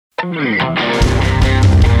Welcome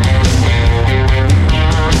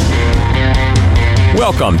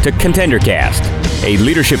to ContenderCast, a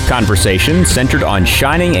leadership conversation centered on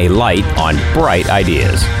shining a light on bright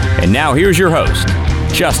ideas. And now here's your host,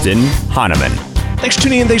 Justin Hahnemann. Thanks for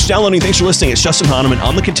tuning in, thanks for downloading, thanks for listening. It's Justin Hahnemann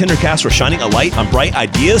on the ContenderCast. We're shining a light on bright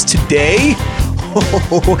ideas. Today,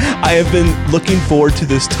 I have been looking forward to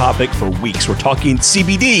this topic for weeks. We're talking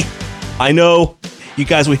CBD. I know, you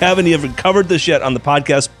guys, we haven't even covered this yet on the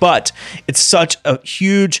podcast, but it's such a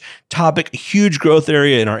huge topic, a huge growth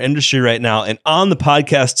area in our industry right now. And on the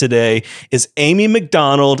podcast today is Amy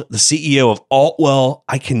McDonald, the CEO of Altwell.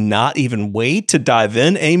 I cannot even wait to dive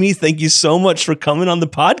in. Amy, thank you so much for coming on the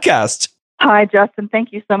podcast. Hi, Justin.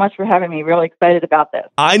 Thank you so much for having me. Really excited about this.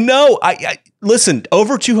 I know. I listen,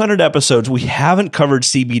 over 200 episodes, we haven't covered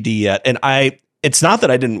CBD yet. And it's not that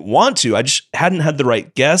I didn't want to. I just hadn't had the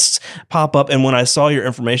right guests pop up. And when I saw your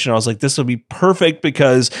information, I was like, this will be perfect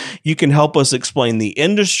because you can help us explain the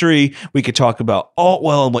industry. We could talk about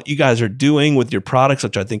Altwell and what you guys are doing with your products,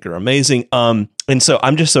 which I think are amazing. And so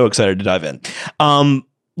I'm just so excited to dive in.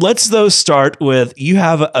 Let's though start with, you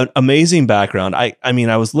have an amazing background. I mean,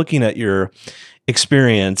 I was looking at your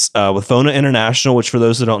experience with FONA International, which for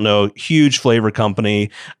those that don't know, huge flavor company,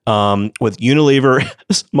 with Unilever,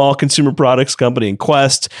 small consumer products company, and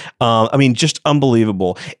Quest. I mean, just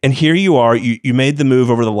unbelievable. And here you are, you made the move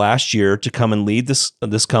over the last year to come and lead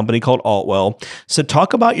this company called Altwell. So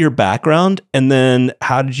talk about your background, and then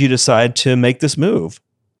how did you decide to make this move?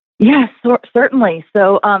 Yes, certainly.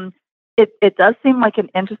 So it does seem like an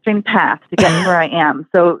interesting path to get where I am.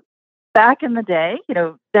 So back in the day,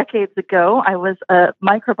 decades ago, I was a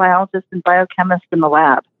microbiologist and biochemist in the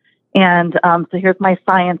lab. And so here's my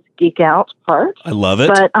science geek out part. I love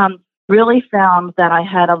it. But really found that I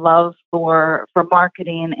had a love for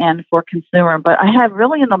marketing and for consumer. But I have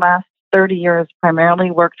really in the last 30 years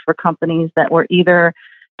primarily worked for companies that were either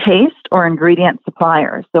taste or ingredient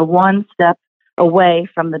suppliers. So one step away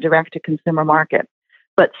from the direct-to-consumer market.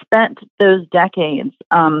 But spent those decades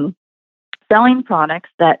selling products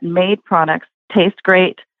that made products taste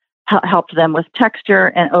great, helped them with texture,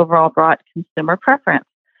 and overall brought consumer preference.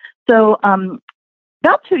 So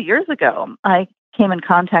about 2 years ago, I came in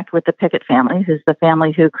contact with the Pickett family, who's the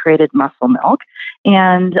family who created Muscle Milk,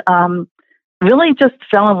 and really just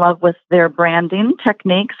fell in love with their branding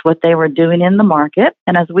techniques, what they were doing in the market.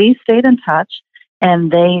 And as we stayed in touch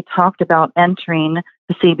and they talked about entering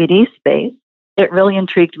the CBD space, it really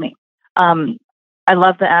intrigued me. I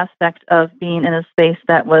love the aspect of being in a space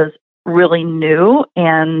that was really new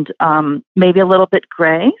and maybe a little bit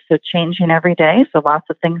gray, so changing every day, so lots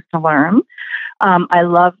of things to learn. I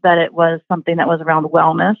love that it was something that was around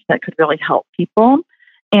wellness that could really help people.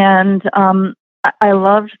 And I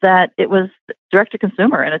loved that it was direct to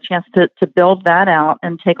consumer and a chance to build that out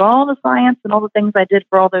and take all the science and all the things I did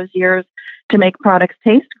for all those years to make products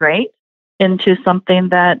taste great into something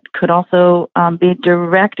that could also be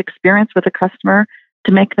direct experience with a customer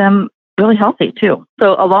to make them really healthy too.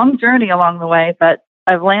 So a long journey along the way, but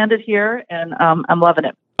I've landed here and I'm loving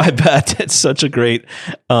it. I bet it's such a great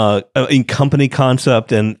company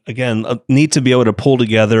concept. And again, neat to be able to pull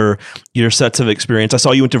together your sets of experience. I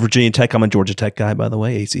saw you went to Virginia Tech. I'm a Georgia Tech guy, by the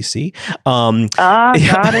way, ACC.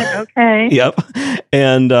 Got it. Okay. Yep.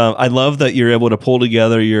 And I love that you're able to pull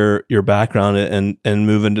together your background and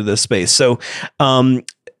move into this space. So the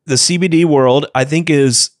CBD world, I think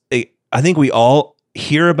we all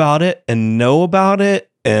hear about it and know about it,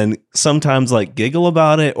 and sometimes like giggle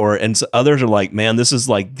about it, and others are like, man, this is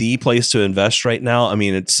like the place to invest right now. I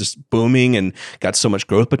mean, it's just booming and got so much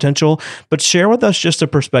growth potential. But share with us just a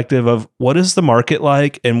perspective of what is the market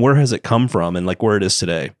like and where has it come from and like where it is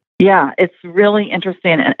today. Yeah, it's really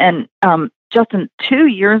interesting. And Justin, 2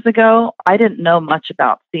 years ago, I didn't know much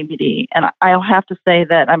about CBD. And I'll have to say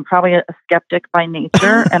that I'm probably a skeptic by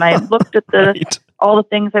nature. And I looked at Right. all the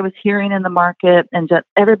things I was hearing in the market, and just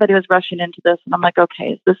everybody was rushing into this. And I'm like, okay,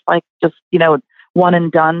 is this like just, one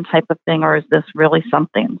and done type of thing, or is this really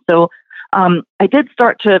something? So I did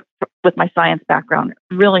start to, with my science background,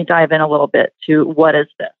 really dive in a little bit to what is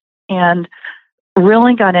this? And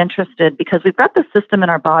really got interested because we've got this system in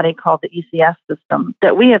our body called the ECS system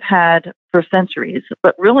that we have had for centuries,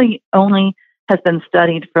 but really only has been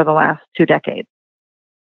studied for the last 2 decades.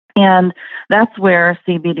 And that's where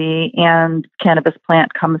CBD and cannabis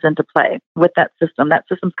plant comes into play with that system. That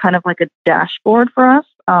system's kind of like a dashboard for us,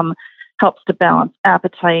 helps to balance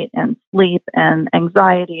appetite and sleep and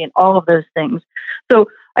anxiety and all of those things. So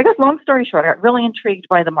I guess long story short, I got really intrigued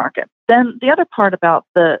by the market. Then the other part about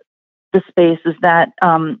the space is that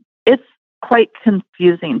it's quite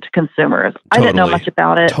confusing to consumers. I didn't know much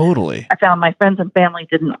about it. Totally. I found my friends and family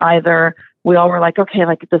didn't either. We all were like, okay,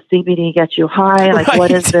 like, does CBD get you high? Like,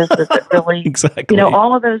 what is this? Is it really, exactly.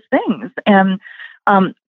 all of those things. And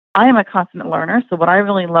I am a constant learner. So what I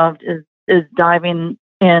really loved is diving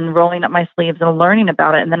in, rolling up my sleeves and learning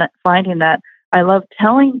about it. And then finding that I love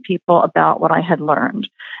telling people about what I had learned.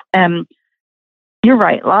 And you're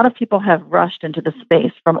right. A lot of people have rushed into the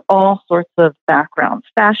space from all sorts of backgrounds,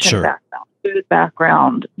 fashion background, food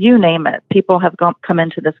background, you name it. People have come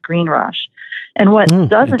into this green rush. And what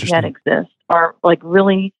doesn't yet exist are like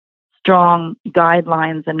really strong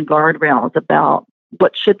guidelines and guardrails about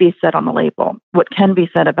what should be said on the label, what can be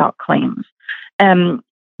said about claims. And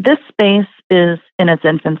this space is in its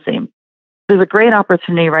infancy. There's a great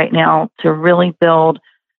opportunity right now to really build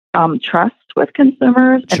trust with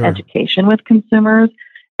consumers and education with consumers,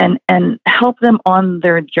 and help them on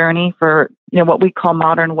their journey for what we call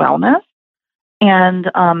modern wellness.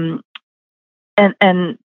 And I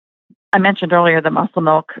mentioned earlier the Muscle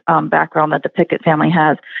Milk background that the Pickett family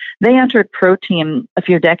has. They entered protein a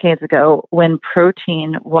few decades ago when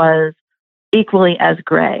protein was equally as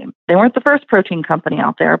gray. They weren't the first protein company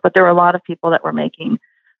out there, but there were a lot of people that were making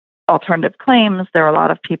alternative claims. There were a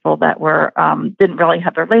lot of people that were didn't really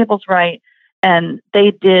have their labels right, and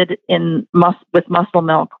they did with Muscle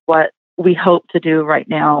Milk what we hope to do right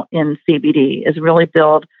now in CBD is really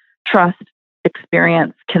build trust,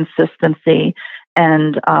 experience, consistency,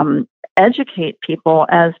 and educate people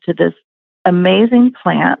as to this amazing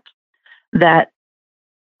plant that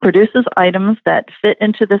produces items that fit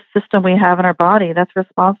into this system we have in our body that's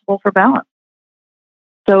responsible for balance.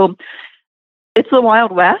 So it's the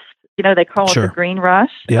Wild West. They call it the green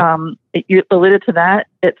rush. Yep. You alluded to that.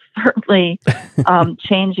 It's certainly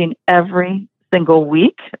changing every single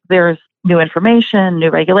week. There's new information, new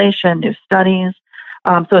regulation, new studies.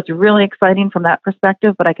 So it's really exciting from that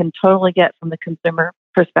perspective, but I can totally get from the consumer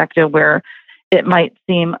perspective where it might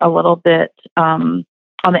seem a little bit on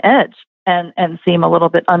the edge and seem a little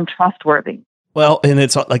bit untrustworthy. Well, and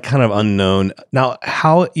it's like kind of unknown. Now,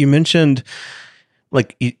 how you mentioned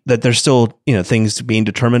that there's still, things being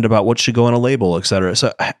determined about what should go on a label, et cetera.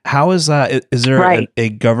 So how is that? Is there a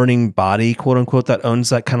governing body, quote unquote, that owns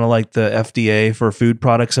that, kind of like the FDA for food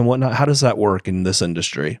products and whatnot? How does that work in this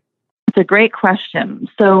industry? It's a great question.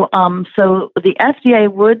 So the FDA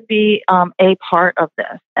would be a part of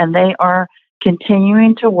this, and they are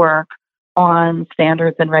continuing to work on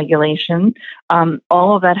standards and regulation.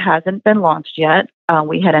 All of that hasn't been launched yet.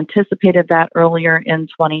 We had anticipated that earlier in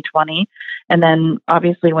 2020. And then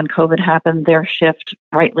obviously when COVID happened, their shift,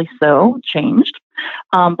 rightly so, changed.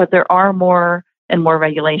 But there are more and more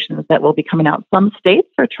regulations that will be coming out. Some states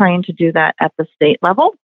are trying to do that at the state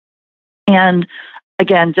level. And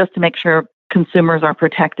again, just to make sure consumers are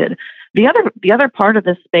protected. The other part of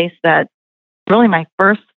this space that really my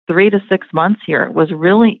first 3 to 6 months here was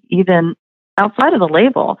really even outside of the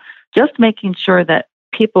label, just making sure that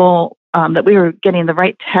people, that we were getting the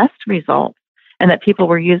right test results and that people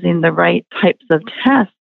were using the right types of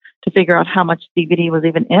tests to figure out how much CBD was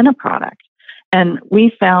even in a product. And we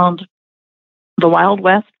found the Wild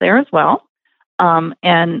West there as well.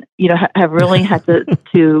 And, have really had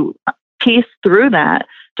to piece through that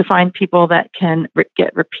to find people that can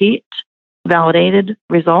get repeat validated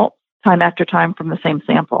results time after time from the same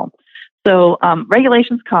sample. So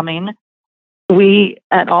regulations coming. We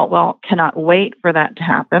at Altwell cannot wait for that to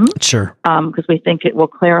happen. Sure. Because we think it will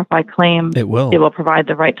clarify claims. It will. It will provide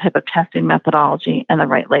the right type of testing methodology and the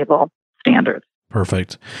right label standards.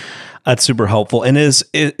 Perfect. That's super helpful. And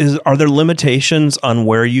are there limitations on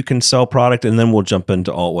where you can sell product? And then we'll jump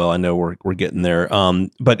into Altwell. I know we're getting there.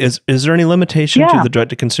 But is there any limitation to the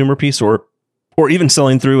direct to consumer piece, or even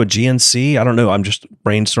selling through a GNC? I don't know. I'm just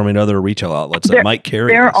brainstorming other retail outlets that might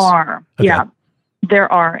carry. There this. are. Okay. Yeah.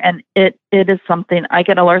 There are, and it is something I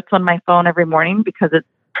get alerts on my phone every morning because it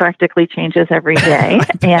practically changes every day,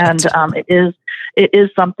 and it is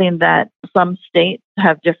something that some states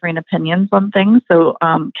have differing opinions on things. So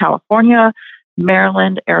California,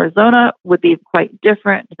 Maryland, Arizona would be quite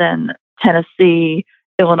different than Tennessee,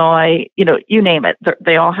 Illinois. You name it.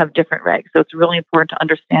 They all have different regs, so it's really important to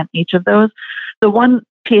understand each of those. The one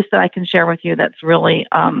piece that I can share with you that's really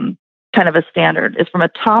kind of a standard is from a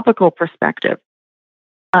topical perspective.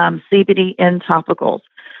 CBD in topicals.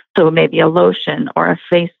 So maybe a lotion or a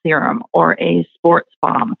face serum or a sports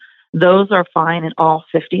balm. Those are fine in all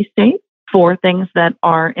 50 states. For things that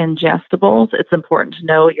are ingestibles, it's important to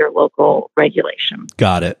know your local regulation.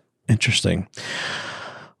 Got it. Interesting.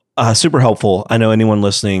 Super helpful. I know anyone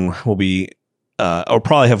listening will be or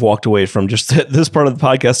probably have walked away from just this part of the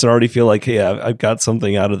podcast and already feel like, hey, I've got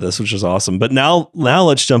something out of this, which is awesome. But now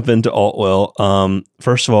let's jump into Altwell.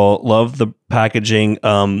 First of all, love the packaging.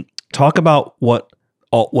 Talk about what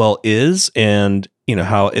Altwell is and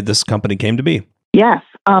how this company came to be. Yes.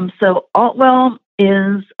 So Altwell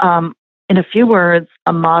is, in a few words,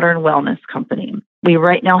 a modern wellness company. We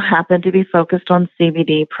right now happen to be focused on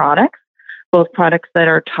CBD products, both products that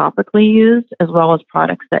are topically used as well as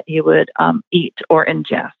products that you would eat or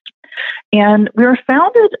ingest. And we were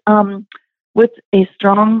founded with a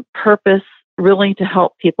strong purpose really to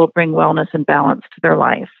help people bring wellness and balance to their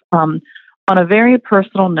life. On a very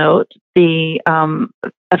personal note, a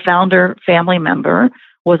founder family member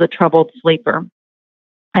was a troubled sleeper.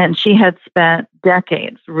 And she had spent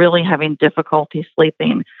decades really having difficulty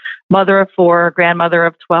sleeping. Mother of 4, grandmother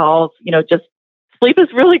of 12, just sleep is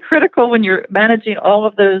really critical when you're managing all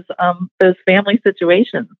of those family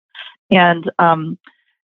situations. And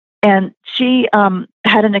she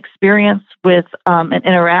had an experience with an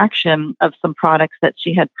interaction of some products that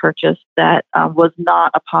she had purchased that was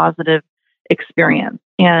not a positive experience.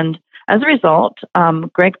 And as a result,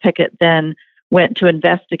 Greg Pickett then went to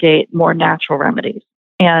investigate more natural remedies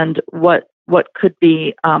and what could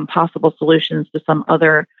be possible solutions to some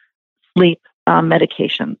other sleep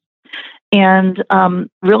medications, and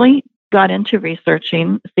really got into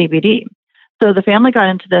researching CBD. So the family got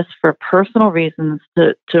into this for personal reasons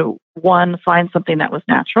to one, find something that was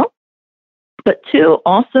natural, but two,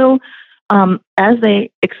 also as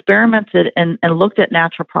they experimented and looked at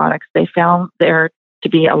natural products, they found there to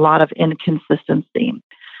be a lot of inconsistency.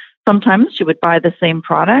 Sometimes she would buy the same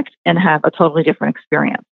product and have a totally different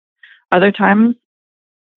experience. Other times,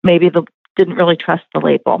 maybe didn't really trust the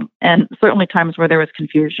label. And certainly times where there was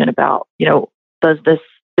confusion about, is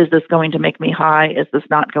this going to make me high? Is this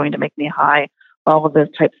not going to make me high? All of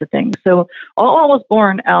those types of things. So all was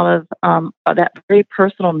born out of that very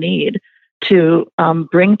personal need to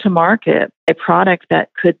bring to market a product that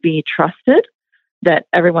could be trusted, that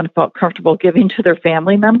everyone felt comfortable giving to their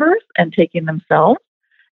family members and taking themselves,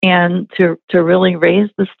 and to really raise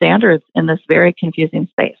the standards in this very confusing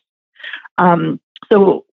space.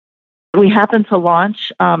 So we happened to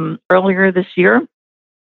launch earlier this year,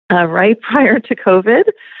 right prior to COVID.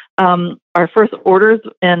 Our first orders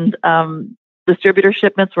and distributor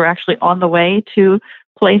shipments were actually on the way to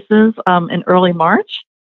places in early March.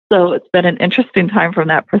 So it's been an interesting time from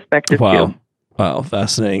that perspective too. Wow,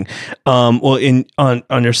 fascinating. Well,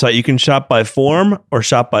 on your site, you can shop by form or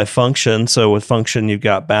shop by function. So with function, you've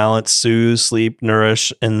got balance, soothe, sleep,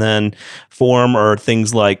 nourish, and then form are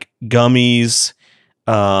things like gummies,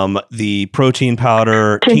 the protein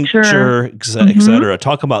powder, tincture, et cetera.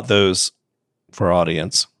 Talk about those for our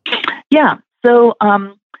audience. Yeah. So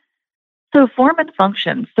form and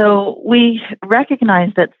function. So we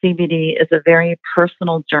recognize that CBD is a very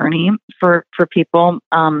personal journey for people.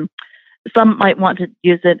 Some might want to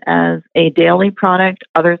use it as a daily product.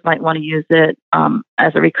 Others might want to use it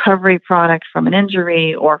as a recovery product from an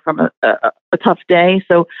injury or from a tough day.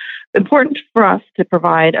 So important for us to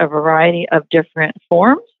provide a variety of different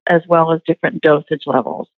forms as well as different dosage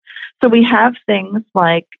levels. So we have things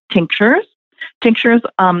like tinctures. Tinctures,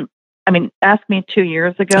 ask me 2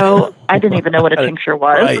 years ago, I didn't even know what a tincture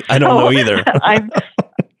was. Right. I don't know either.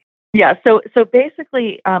 Yeah, so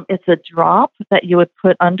basically, it's a drop that you would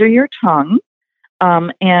put under your tongue,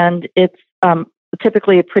 and it's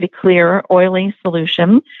typically a pretty clear, oily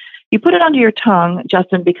solution. You put it under your tongue,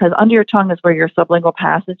 Justin, because under your tongue is where your sublingual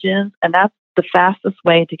passage is, and that's the fastest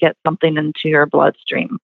way to get something into your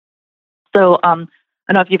bloodstream. So I don't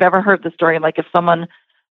know if you've ever heard the story, like if someone,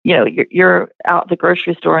 you're out at the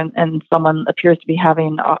grocery store and someone appears to be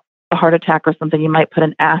having a heart attack or something, you might put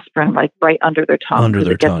an aspirin like right under their tongue. Under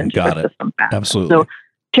their tongue, got it. Absolutely. So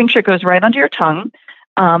tincture goes right under your tongue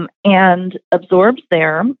and absorbs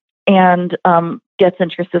there and gets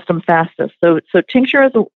into your system fastest. So tincture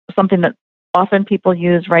is something that often people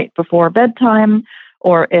use right before bedtime,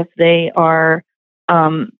 or if they are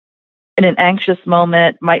in an anxious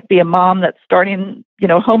moment, might be a mom that's starting,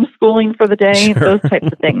 homeschooling for the day, Sure. Those types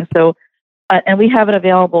of things. So, and we have it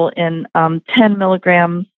available in 10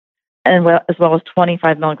 milligrams and as well as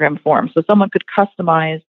 25 milligram form. So someone could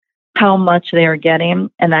customize how much they are getting,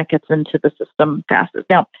 and that gets into the system fastest.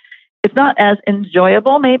 Now, it's not as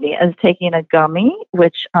enjoyable maybe as taking a gummy,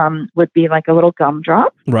 which would be like a little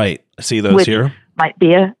gumdrop. Right. I see those here. Might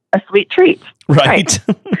be a sweet treat. Right.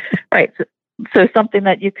 Right. So something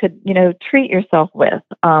that you could, treat yourself with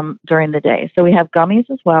during the day. So we have gummies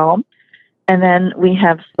as well. And then we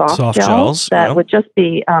have soft gels that would just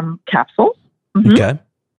be capsules. Mm-hmm. Okay.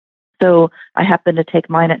 So I happen to take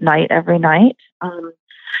mine at night every night.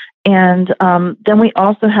 And then we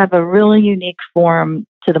also have a really unique form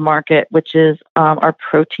to the market, which is our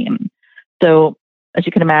protein. So as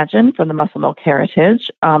you can imagine, from the Muscle Milk heritage,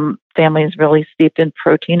 family is really steeped in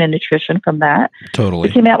protein and nutrition from that. Totally.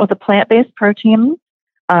 We came out with a plant-based protein,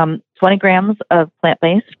 20 grams of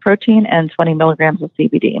plant-based protein and 20 milligrams of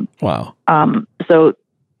CBD. Wow. So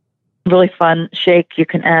really fun shake. You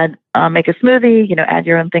can add, make a smoothie, add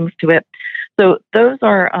your own things to it. So those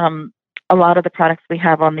are a lot of the products we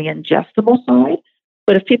have on the ingestible side.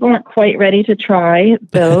 But if people aren't quite ready to try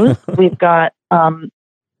those, we've got the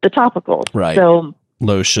topicals. Right. So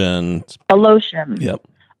lotion. A lotion. Yep.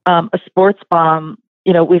 A sports balm.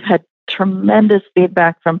 We've had tremendous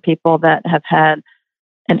feedback from people that have had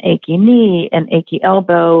an achy knee, an achy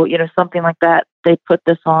elbow, something like that. They put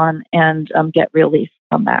this on and get relief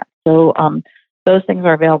from that. So those things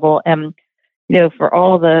are available. And, for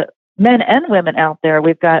all the men and women out there,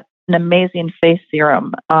 we've got an amazing face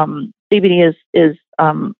serum. CBD is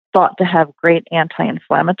thought to have great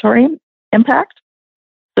anti-inflammatory impact.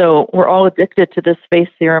 So we're all addicted to this face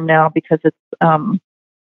serum now because it's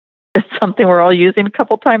something we're all using a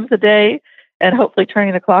couple times a day and hopefully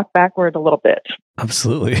turning the clock backward a little bit.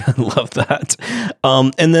 Absolutely. I love that.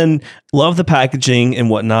 And then love the packaging and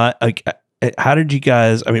whatnot. Like, how did you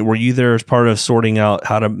guys, were you there as part of sorting out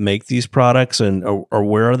how to make these products and, or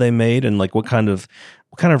where are they made? And like, what kind of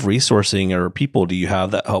resourcing or people do you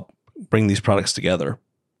have that help bring these products together?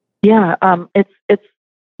 Yeah. It's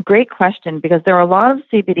a great question because there are a lot of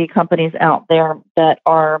CBD companies out there that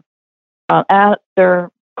are at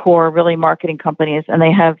their core really marketing companies, and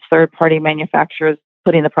they have third-party manufacturers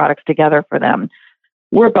putting the products together for them.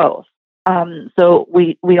 We're both. So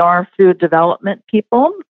we are food development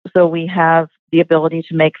people. So we have the ability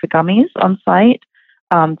to make the gummies on site,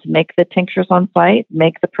 to make the tinctures on site,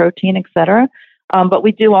 make the protein, et cetera. But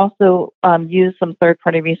we do also use some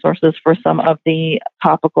third-party resources for some of the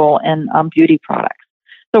topical and beauty products.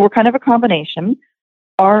 So we're kind of a combination.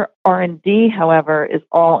 Our R&D, however, is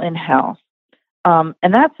all in-house. And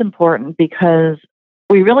that's important because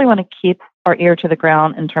we really want to keep our ear to the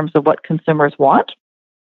ground in terms of what consumers want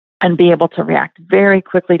and be able to react very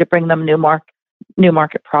quickly to bring them new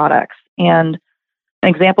market products. And an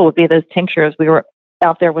example would be those tinctures. We were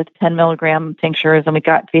out there with 10 milligram tinctures, and we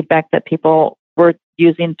got feedback that people were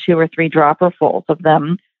using 2 or 3 dropperfuls of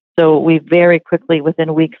them. So we very quickly,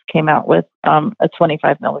 within weeks, came out with a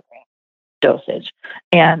 25 milligram dosage.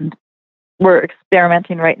 And we're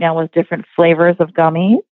experimenting right now with different flavors of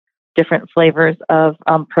gummies, different flavors of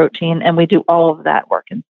protein, and we do all of that work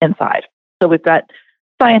inside. So we've got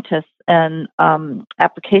scientists and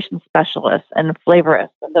application specialists and flavorists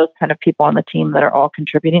and those kind of people on the team that are all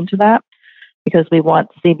contributing to that because we want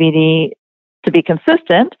CBD to be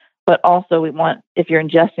consistent, but also we want, if you're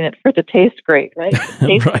ingesting it, for it to taste great, right?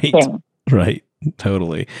 Right.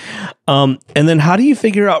 Totally. And then how do you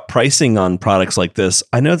figure out pricing on products like this?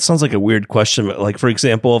 I know it sounds like a weird question, but like, for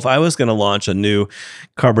example, if I was going to launch a new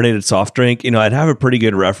carbonated soft drink, I'd have a pretty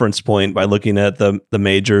good reference point by looking at the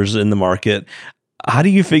majors in the market. How do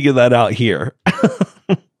you figure that out here?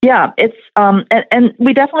 Yeah, it's, and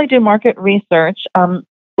we definitely do market research.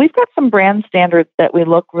 We've got some brand standards that we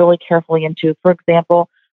look really carefully into. For example,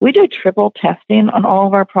 we do triple testing on all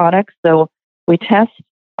of our products. So we test,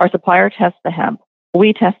 our supplier tests the hemp.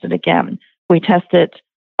 We test it again. We test it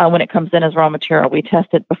when it comes in as raw material. We test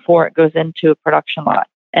it before it goes into a production lot,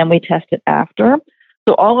 and we test it after.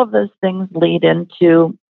 So all of those things lead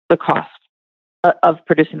into the cost of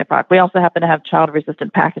producing the product. We also happen to have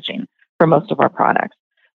child-resistant packaging for most of our products.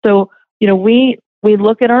 So, we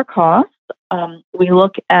look at our costs, we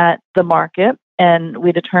look at the market, and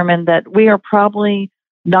we determine that we are probably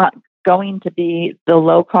not going to be the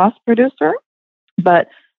low-cost producer, but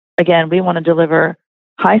again, we want to deliver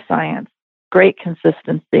high science, great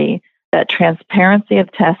consistency, that transparency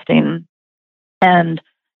of testing, and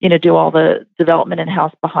do all the development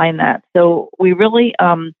in-house behind that. So we really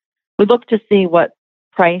we look to see what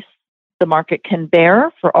price the market can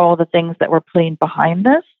bear for all the things that we're putting behind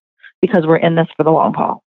this, because we're in this for the long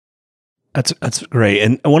haul. That's great.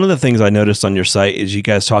 And one of the things I noticed on your site is you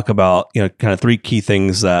guys talk about, kind of 3 key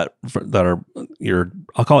things that are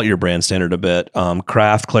I'll call it your brand standard a bit,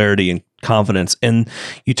 craft, clarity, and confidence. And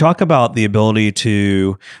you talk about the ability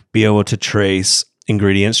to be able to trace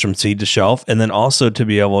ingredients from seed to shelf, and then also to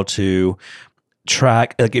be able to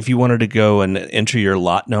track, like if you wanted to go and enter your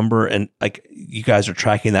lot number and like you guys are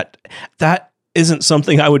tracking that isn't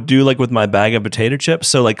something I would do like with my bag of potato chips.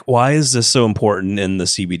 So like, why is this so important in the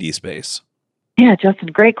CBD space? Yeah, Justin,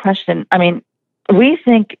 great question. We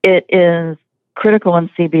think it is critical in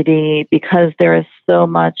CBD because there is so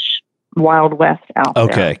much Wild West out there.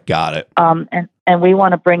 Okay, got it. And we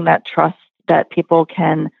want to bring that trust that people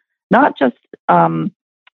can not just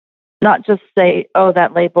say, oh,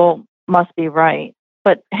 that label must be right,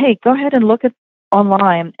 but hey, go ahead and look at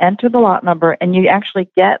online, enter the lot number, and you actually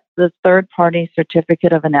get the third-party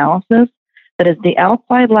certificate of analysis that is the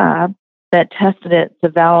outside lab that tested it to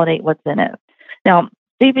validate what's in it. Now,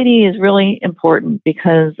 CBD is really important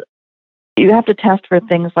because you have to test for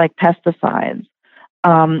things like pesticides,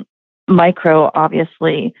 micro,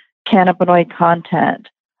 obviously, cannabinoid content,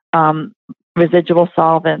 residual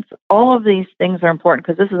solvents. All of these things are important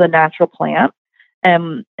because this is a natural plant,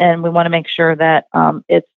 and we want to make sure that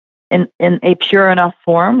it's in a pure enough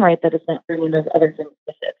form, right, that it's not bringing those other things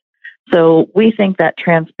with it. So we think that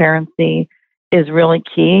transparency is really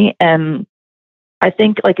key. And I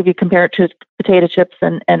think, like, if you compare it to potato chips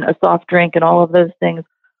and a soft drink and all of those things,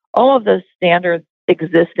 all of those standards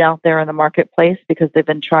exist out there in the marketplace because they've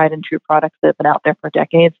been tried and true products that have been out there for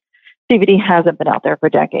decades. CBD hasn't been out there for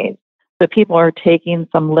decades. So people are taking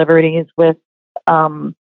some liberties with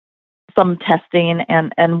some testing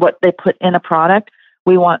and what they put in a product.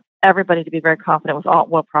 We want everybody to be very confident with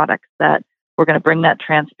Altwell products that we're going to bring that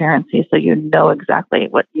transparency so you know exactly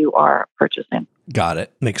what you are purchasing. Got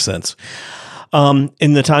it. Makes sense.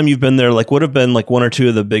 In the time you've been there, like, what have been like one or two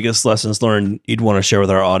of the biggest lessons learned you'd want to share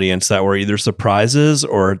with our audience that were either surprises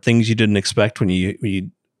or things you didn't expect when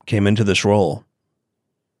you came into this role?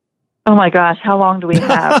 Oh my gosh, how long do we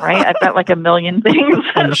have, right? I've got like a million things.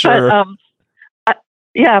 I'm sure. But,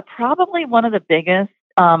 yeah, probably one of the biggest.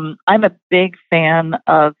 I'm a big fan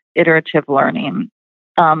of iterative learning.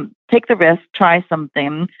 Take the risk, try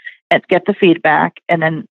something, and get the feedback, and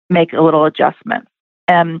then make a little adjustment.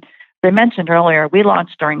 And as I mentioned earlier, we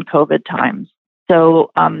launched during COVID times.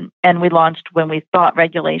 So, and we launched when we thought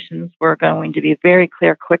regulations were going to be very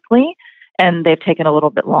clear quickly, and they've taken a little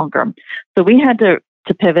bit longer. So we had to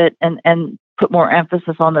pivot and put more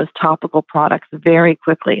emphasis on those topical products very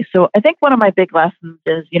quickly. So I think one of my big lessons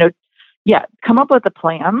is, come up with a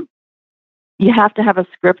plan. You have to have a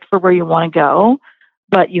script for where you want to go,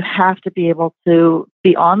 but you have to be able to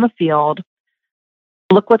be on the field,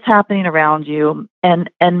 look what's happening around you, and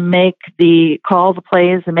make the call the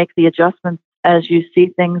plays and make the adjustments as you see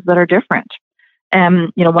things that are different.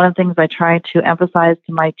 And, one of the things I try to emphasize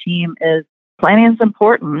to my team is planning is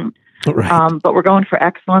important, right. But we're going for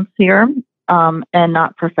excellence here, and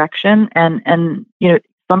not perfection. And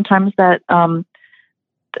sometimes that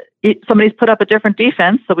somebody's put up a different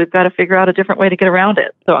defense, so we've got to figure out a different way to get around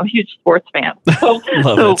it. So I'm a huge sports fan. So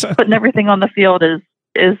putting everything on the field is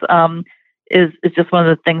just one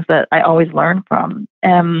of the things that I always learn from.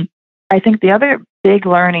 And I think the other big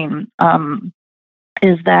learning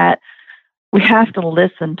is that we have to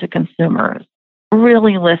listen to consumers,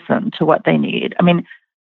 really listen to what they need. I mean,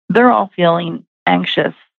 they're all feeling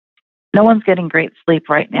anxious. No one's getting great sleep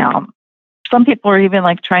right now. Some people are even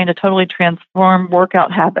like trying to totally transform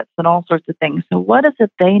workout habits and all sorts of things. So what is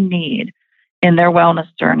it they need in their wellness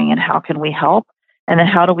journey, and how can we help? And then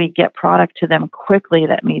how do we get product to them quickly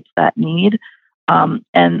that meets that need?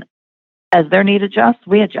 And as their need adjusts,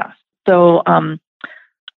 we adjust. So I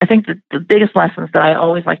think the biggest lessons that I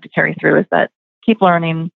always like to carry through is that keep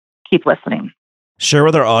learning, keep listening. Share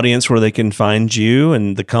with our audience where they can find you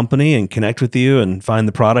and the company and connect with you and find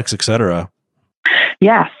the products, et cetera.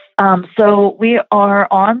 Yes. So we are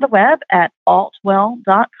on the web at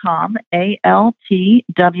altwell.com,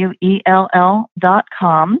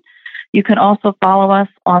 ALTWELL.com. You can also follow us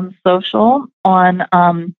on social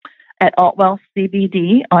at Altwell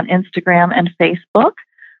CBD on Instagram and Facebook.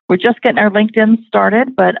 We're just getting our LinkedIn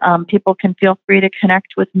started, but people can feel free to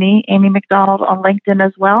connect with me, Amy McDonald, on LinkedIn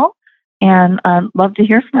as well. And love to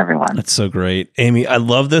hear from everyone. That's so great. Amy, I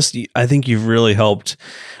love this. I think you've really helped,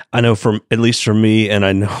 I know at least for me, and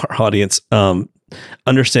I know our audience,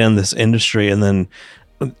 understand this industry. And then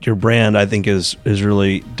your brand, I think, is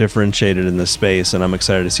really differentiated in this space. And I'm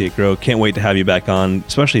excited to see it grow. Can't wait to have you back on,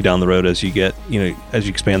 especially down the road as you as you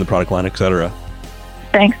expand the product line, et cetera.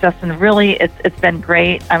 Thanks, Justin. Really, it's been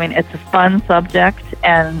great. I mean, it's a fun subject.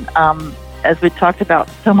 And as we talked about,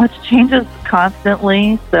 so much changes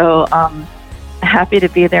constantly. So happy to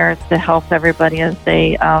be there to help everybody as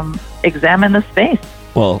they examine the space.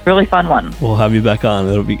 Well, really fun one. We'll have you back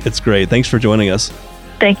on. It's great. Thanks for joining us.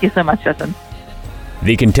 Thank you so much, Justin.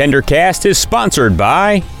 The Contender Cast is sponsored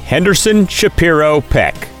by Henderson Shapiro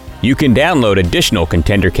Peck. You can download additional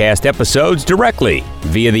Contender Cast episodes directly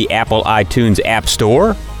via the Apple iTunes App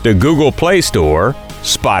Store, the Google Play Store,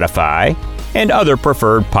 Spotify, and other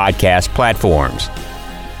preferred podcast platforms.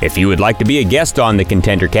 If you would like to be a guest on the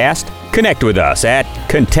Contender Cast, Connect with us at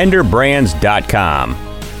contenderbrands.com.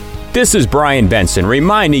 This is Brian Benson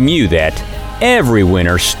reminding you that every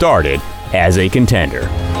winner started as a contender.